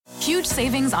huge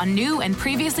savings on new and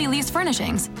previously leased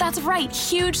furnishings. That's right,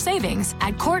 huge savings.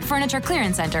 At Court Furniture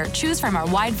Clearance Center, choose from our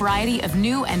wide variety of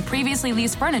new and previously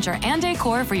leased furniture and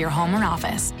decor for your home or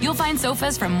office. You'll find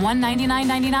sofas from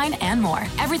 $199.99 and more.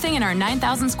 Everything in our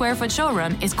 9,000 square foot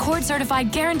showroom is Court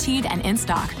certified, guaranteed, and in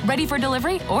stock, ready for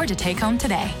delivery or to take home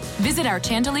today. Visit our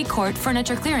Chantilly Court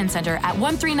Furniture Clearance Center at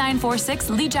 13946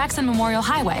 Lee Jackson Memorial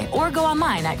Highway or go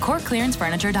online at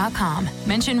courtclearancefurniture.com.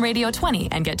 Mention Radio 20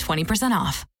 and get 20%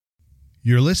 off.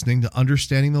 You're listening to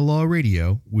Understanding the Law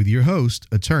Radio with your host,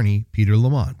 Attorney Peter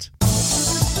Lamont.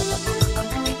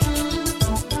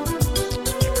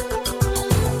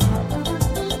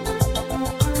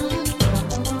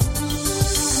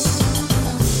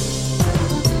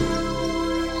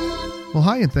 Well,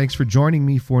 hi, and thanks for joining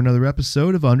me for another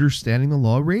episode of Understanding the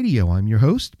Law Radio. I'm your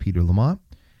host, Peter Lamont.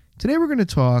 Today we're going to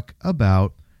talk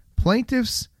about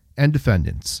plaintiffs and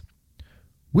defendants.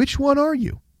 Which one are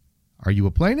you? Are you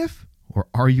a plaintiff or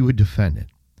are you a defendant?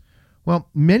 Well,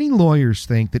 many lawyers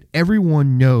think that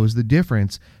everyone knows the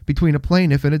difference between a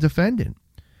plaintiff and a defendant.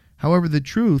 However, the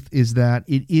truth is that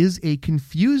it is a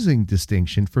confusing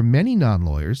distinction for many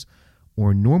non-lawyers,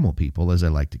 or normal people as I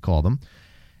like to call them.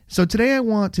 So today I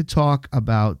want to talk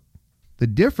about the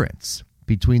difference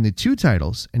between the two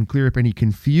titles and clear up any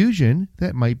confusion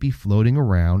that might be floating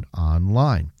around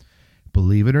online.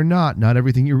 Believe it or not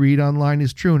everything you read online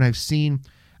is true, and I've seen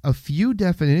a few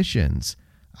definitions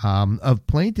of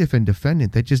plaintiff and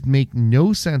defendant that just make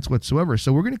no sense whatsoever,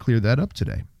 so we're going to clear that up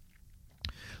today.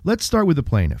 Let's start with the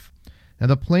plaintiff. Now,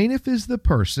 the plaintiff is the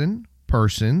person,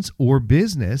 persons, or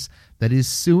business that is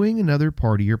suing another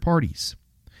party or parties.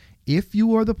 If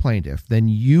you are the plaintiff, then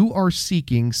you are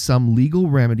seeking some legal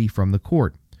remedy from the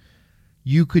court.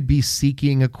 You could be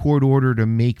seeking a court order to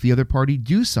make the other party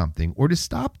do something or to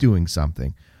stop doing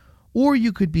something. Or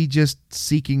you could be just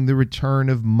seeking the return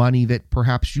of money that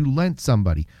perhaps you lent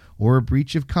somebody, or a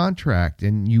breach of contract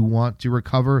and you want to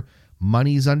recover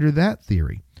monies under that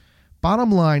theory.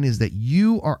 Bottom line is that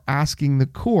you are asking the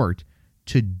court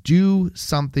to do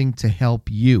something to help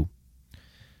you.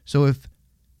 So if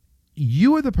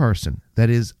you are the person that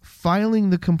is filing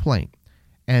the complaint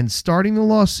and starting the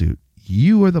lawsuit,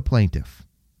 you are the plaintiff.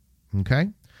 Okay?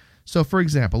 So for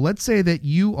example, let's say that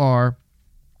you are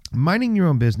minding your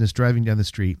own business, driving down the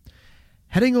street,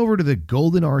 heading over to the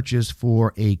Golden Arches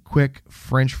for a quick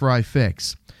French fry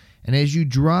fix. And as you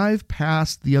drive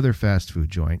past the other fast food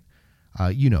joint,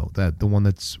 the one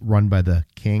that's run by the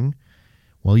King,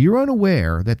 well, you're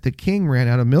unaware that the King ran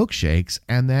out of milkshakes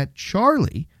and that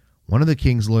Charlie, one of the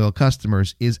King's loyal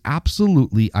customers, is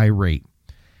absolutely irate.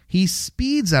 He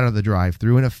speeds out of the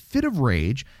drive-thru in a fit of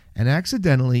rage and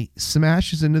accidentally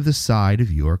smashes into the side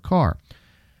of your car.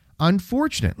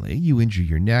 Unfortunately, you injure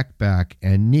your neck, back,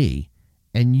 and knee,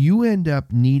 and you end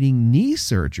up needing knee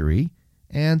surgery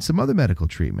and some other medical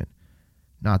treatment.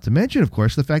 Not to mention, of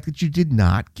course, the fact that you did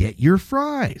not get your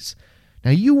fries. Now,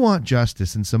 you want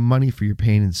justice and some money for your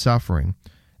pain and suffering,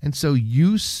 and so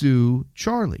you sue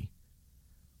Charlie.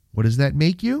 What does that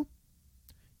make you?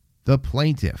 The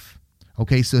plaintiff.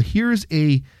 Okay, so here's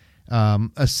a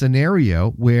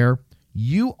scenario where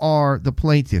you are the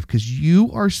plaintiff because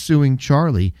you are suing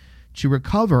Charlie to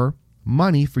recover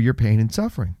money for your pain and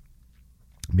suffering.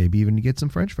 Maybe even to get some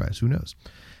French fries, who knows?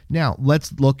 Now,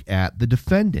 let's look at the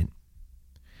defendant.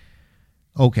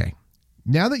 Okay,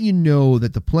 now that you know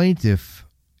that the plaintiff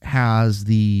has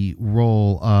the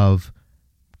role of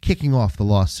kicking off the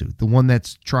lawsuit, the one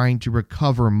that's trying to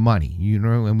recover money,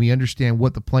 and we understand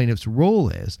what the plaintiff's role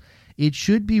is, it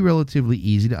should be relatively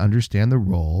easy to understand the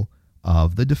role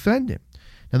of the defendant.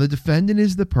 Now, the defendant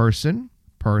is the person,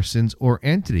 persons, or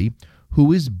entity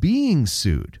who is being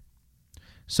sued.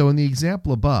 So in the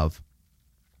example above,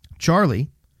 Charlie,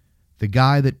 the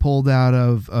guy that pulled out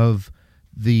of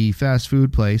the fast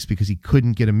food place because he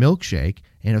couldn't get a milkshake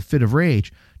in a fit of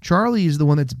rage, Charlie is the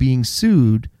one that's being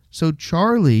sued, so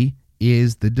Charlie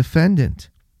is the defendant.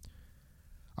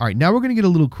 All right, now we're going to get a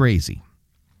little crazy.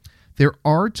 There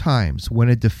are times when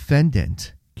a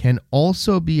defendant can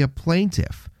also be a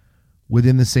plaintiff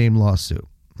within the same lawsuit.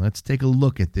 Let's take a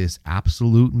look at this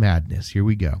absolute madness. Here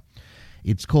we go.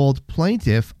 It's called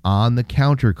plaintiff on the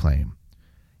counterclaim.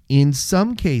 In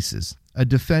some cases, a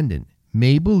defendant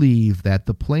may believe that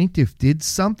the plaintiff did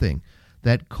something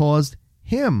that caused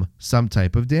him some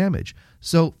type of damage.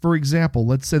 So, for example,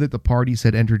 let's say that the parties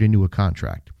had entered into a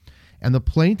contract, and the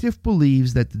plaintiff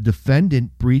believes that the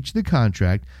defendant breached the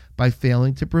contract by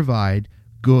failing to provide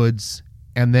goods,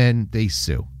 and then they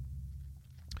sue.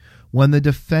 When the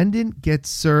defendant gets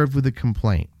served with a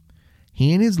complaint,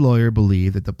 he and his lawyer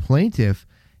believe that the plaintiff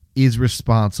is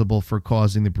responsible for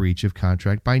causing the breach of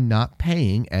contract by not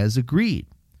paying as agreed.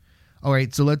 All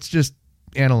right, so let's just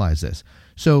analyze this.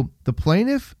 So the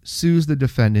plaintiff sues the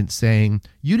defendant saying,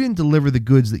 you didn't deliver the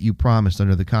goods that you promised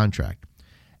under the contract.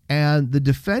 And the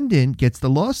defendant gets the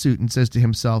lawsuit and says to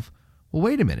himself, well,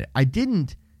 wait a minute, I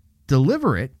didn't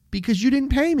deliver it because you didn't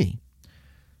pay me.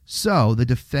 So the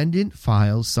defendant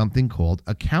files something called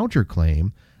a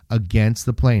counterclaim against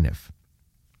the plaintiff.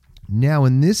 Now,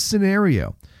 in this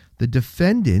scenario, the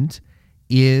defendant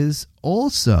is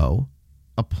also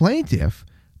a plaintiff,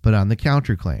 but on the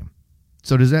counterclaim.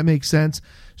 So does that make sense?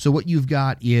 So what you've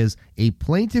got is a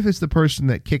plaintiff is the person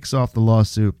that kicks off the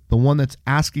lawsuit, the one that's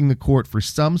asking the court for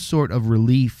some sort of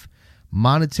relief,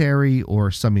 monetary or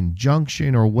some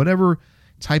injunction or whatever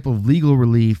type of legal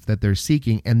relief that they're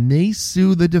seeking, and they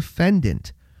sue the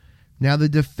defendant. Now, the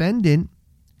defendant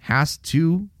has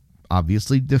to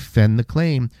obviously defend the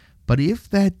claim, but if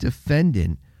that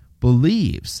defendant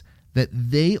believes that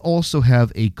they also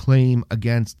have a claim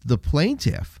against the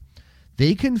plaintiff,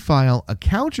 they can file a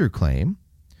counterclaim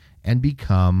and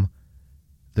become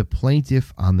the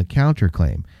plaintiff on the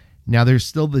counterclaim. Now, there's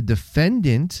still the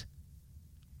defendant,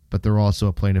 but they're also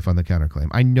a plaintiff on the counterclaim.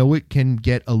 I know it can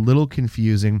get a little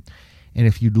confusing, and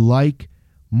if you'd like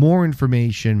more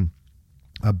information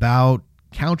about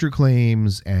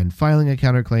counterclaims and filing a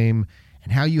counterclaim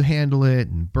and how you handle it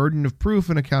and burden of proof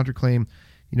in a counterclaim,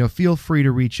 feel free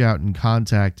to reach out and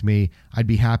contact me. I'd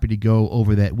be happy to go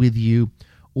over that with you,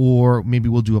 or maybe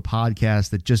we'll do a podcast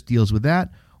that just deals with that,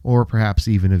 or perhaps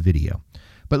even a video.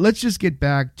 But let's just get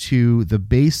back to the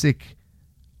basic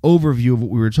overview of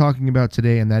what we were talking about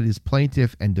today, and that is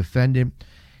plaintiff and defendant.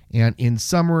 And in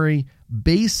summary,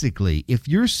 basically, if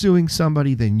you're suing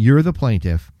somebody, then you're the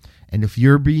plaintiff, and if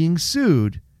you're being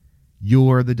sued,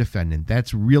 you're the defendant.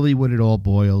 That's really what it all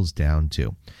boils down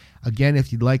to. Again,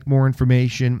 if you'd like more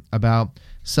information about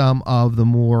some of the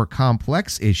more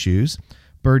complex issues,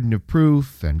 burden of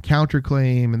proof and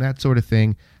counterclaim and that sort of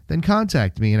thing, then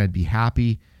contact me and I'd be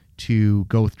happy to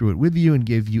go through it with you and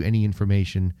give you any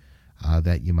information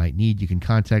that you might need. You can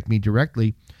contact me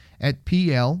directly at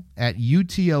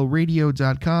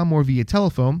pl@utlradio.com or via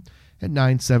telephone at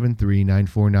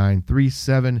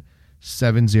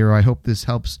 973-949-3770. I hope this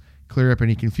helps clear up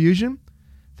any confusion.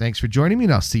 Thanks for joining me,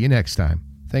 and I'll see you next time.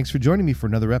 Thanks for joining me for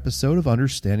another episode of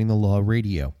Understanding the Law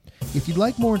Radio. If you'd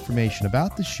like more information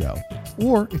about the show,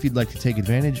 or if you'd like to take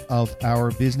advantage of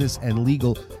our business and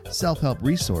legal self-help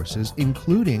resources,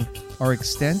 including our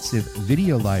extensive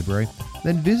video library,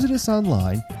 then visit us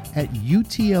online at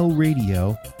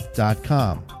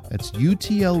utlradio.com. That's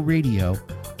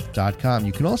utlradio.com.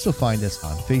 You can also find us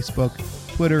on Facebook,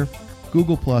 Twitter,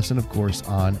 Google+, and of course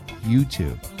on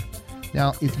YouTube.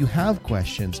 Now, if you have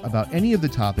questions about any of the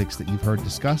topics that you've heard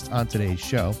discussed on today's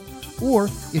show, or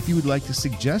if you would like to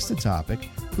suggest a topic,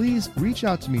 please reach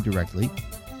out to me directly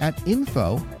at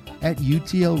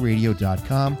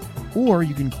info@utlradio.com, or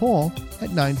you can call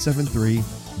at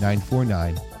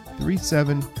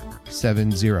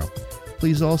 973-949-3770.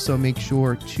 Please also make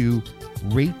sure to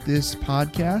rate this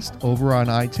podcast over on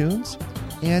iTunes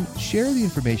and share the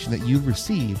information that you've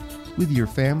received with your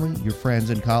family, your friends,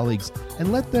 and colleagues,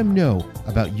 and let them know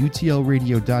about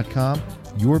utlradio.com,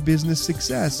 your business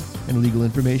success and legal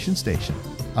information station.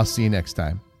 I'll see you next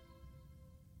time.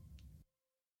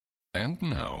 And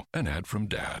now, an ad from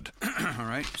Dad. All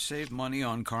right, save money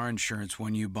on car insurance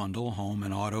when you bundle home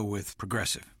and auto with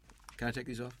Progressive. Can I take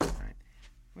these off? All right.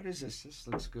 What is this? This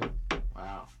looks good.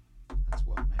 Wow, that's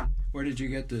well made. Where did you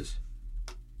get this?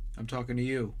 I'm talking to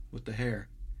you with the hair.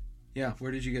 Yeah,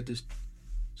 where did you get this?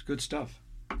 It's good stuff.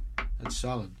 That's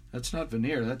solid. That's not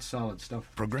veneer. That's solid stuff.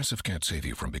 Progressive can't save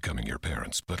you from becoming your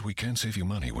parents, but we can save you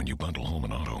money when you bundle home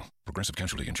and auto. Progressive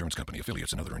Casualty Insurance Company,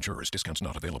 affiliates, and other insurers. Discounts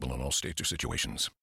not available in all states or situations.